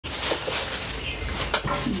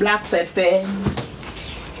black pepper.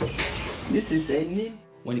 This is a neem.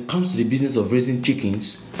 When it comes to the business of raising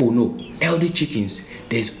chickens, oh no, healthy chickens,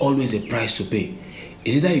 there's always a price to pay.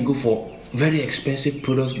 Is it that you go for very expensive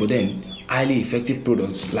products, but then highly effective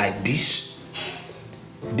products like this,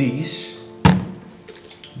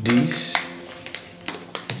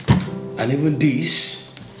 and even this,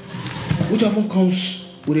 which often comes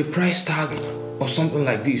with a price tag or something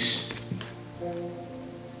like this.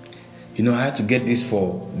 You know, I had to get this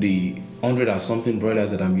for the 100 and something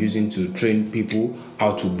broilers that I'm using to train people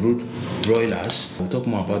how to brood broilers. We'll talk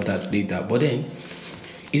more about that later. But then,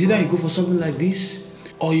 is it that you go for something like this,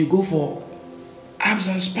 or you go for herbs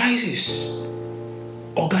and spices?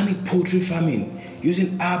 Organic poultry farming,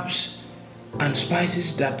 using herbs and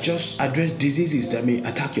spices that just address diseases that may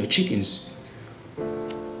attack your chickens.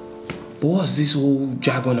 But what's this whole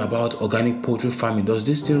jargon about organic poultry farming? Does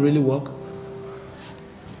this thing really work?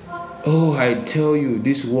 Oh, I tell you,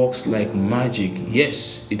 this works like magic.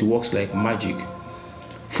 Yes, it works like magic.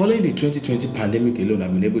 Following the 2020 pandemic alone,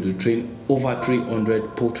 I've been able to train over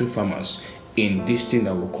 300 poultry farmers in this thing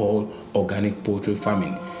that we call organic poultry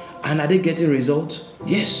farming. And are they getting results?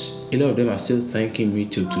 Yes, a lot of them are still thanking me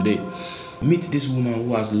till today. Meet this woman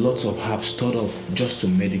who has lots of herbs stored up just to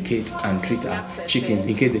medicate and treat her chickens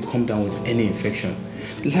in case they come down with any infection.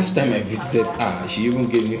 The last time I visited her, she even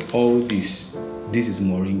gave me all this. This is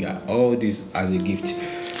moringa, all this as a gift.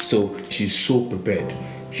 So she's so prepared.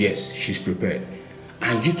 Yes, she's prepared.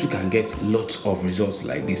 And you too can get lots of results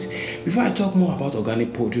like this. Before I talk more about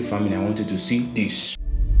organic poultry farming, I want you to see this.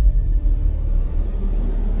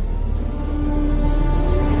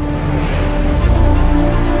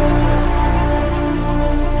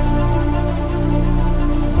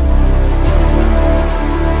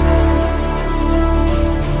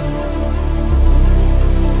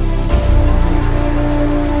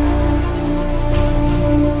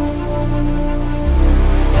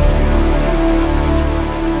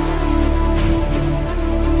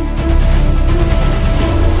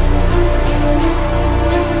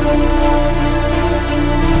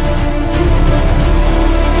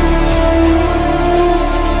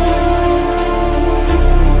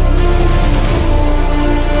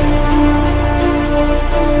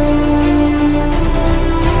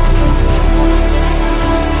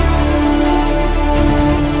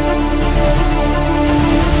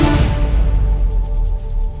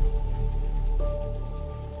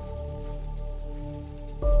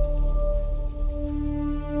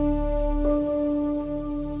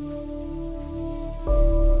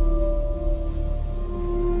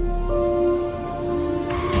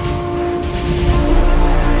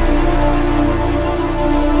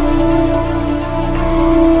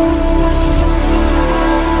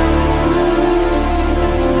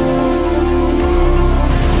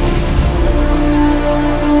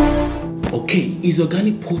 Is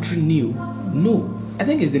organic poultry new? No. I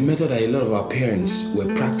think it's the method that a lot of our parents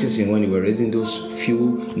were practicing when they were raising those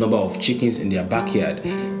few number of chickens in their backyard.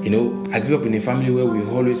 You know, I grew up in a family where we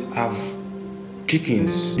always have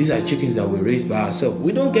chickens. These are chickens that we raise by ourselves.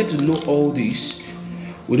 We don't get to know all this.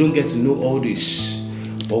 But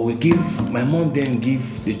my mom then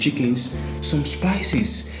give the chickens some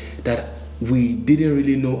spices that we didn't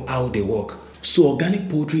really know how they work. So organic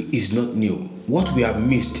poultry is not new. What we have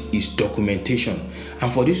missed is documentation.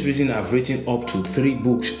 And for this reason, I've written up to 3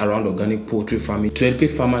 books around organic poultry farming to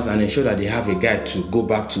educate farmers and ensure that they have a guide to go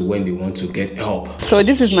back to when they want to get help. So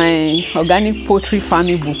this is my organic poultry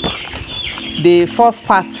farming book. The first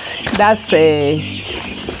part, that's a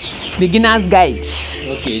beginner's guide.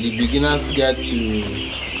 Okay, the beginner's guide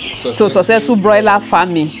to successful broiler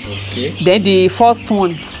farming. Okay. Then the first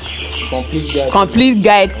one, complete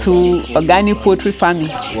guide to organic poultry farming.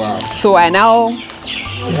 Wow. So I now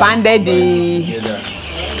banded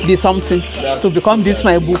the something to become this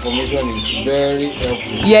my book. Information is very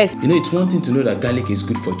helpful. Yes. You know, it's one thing to know that garlic is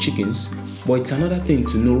good for chickens, but it's another thing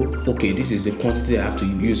to know, okay, this is the quantity I have to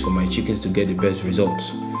use for my chickens to get the best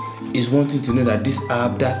results. It's one thing to know that this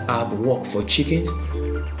herb, that herb work for chickens,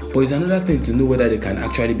 but it's another thing to know whether they can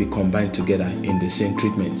actually be combined together in the same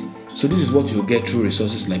treatment. So this is what you'll get through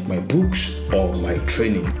resources like my books or my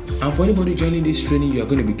training. And for anybody joining this training, you're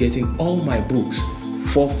going to be getting all my books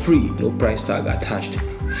for free, no price tag attached,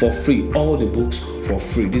 for free, all the books for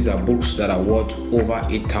free. These are books that are worth over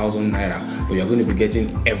 8,000 naira, but you're going to be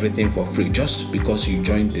getting everything for free just because you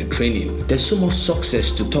joined the training. There's so much success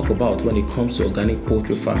to talk about when it comes to organic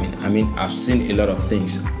poultry farming. I mean, I've seen a lot of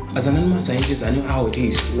things. As an animal scientist, I know how it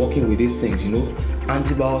is working with these things, you know,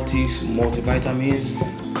 antibiotics, multivitamins,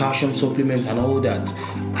 calcium supplements and all that.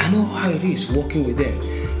 I know how it is working with them.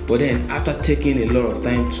 But then after taking a lot of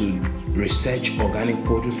time to research organic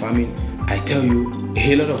poultry farming, I tell you,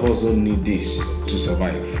 a lot of us don't need this to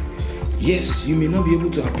survive. Yes, you may not be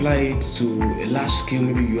able to apply it to a large scale.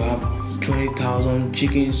 Maybe you have 20,000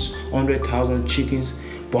 chickens, 100,000 chickens,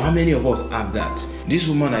 but how many of us have that? This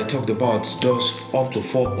woman I talked about does up to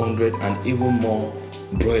 400 and even more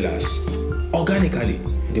broilers organically.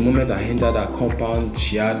 The moment I entered her compound,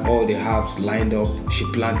 she had all the herbs lined up, she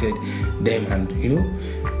planted them, and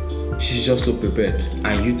she's just so prepared.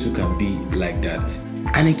 And you too can be like that.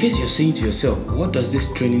 And in case you're saying to yourself, what does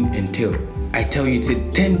this training entail? I tell you, it's a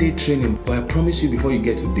 10-day training, but I promise you before you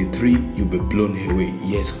get to day 3, you'll be blown away.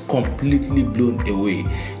 Yes, completely blown away.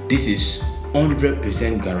 This is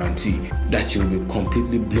 100% guarantee that you'll be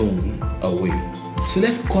completely blown away. So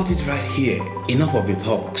let's cut it right here. Enough of the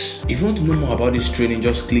talks. If you want to know more about this training,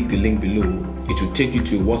 just click the link below. It will take you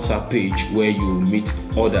to a WhatsApp page where you will meet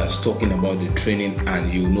others talking about the training,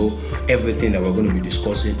 and you'll know everything that we're going to be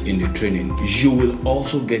discussing in the training. You will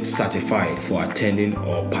also get certified for attending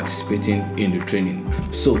or participating in the training.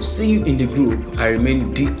 So see you in the group. I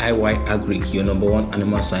remain DIY Agri, your #1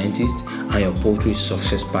 animal scientist and your poultry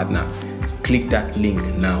success partner. Click that link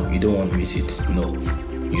now. You don't want to miss it. No,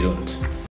 you don't.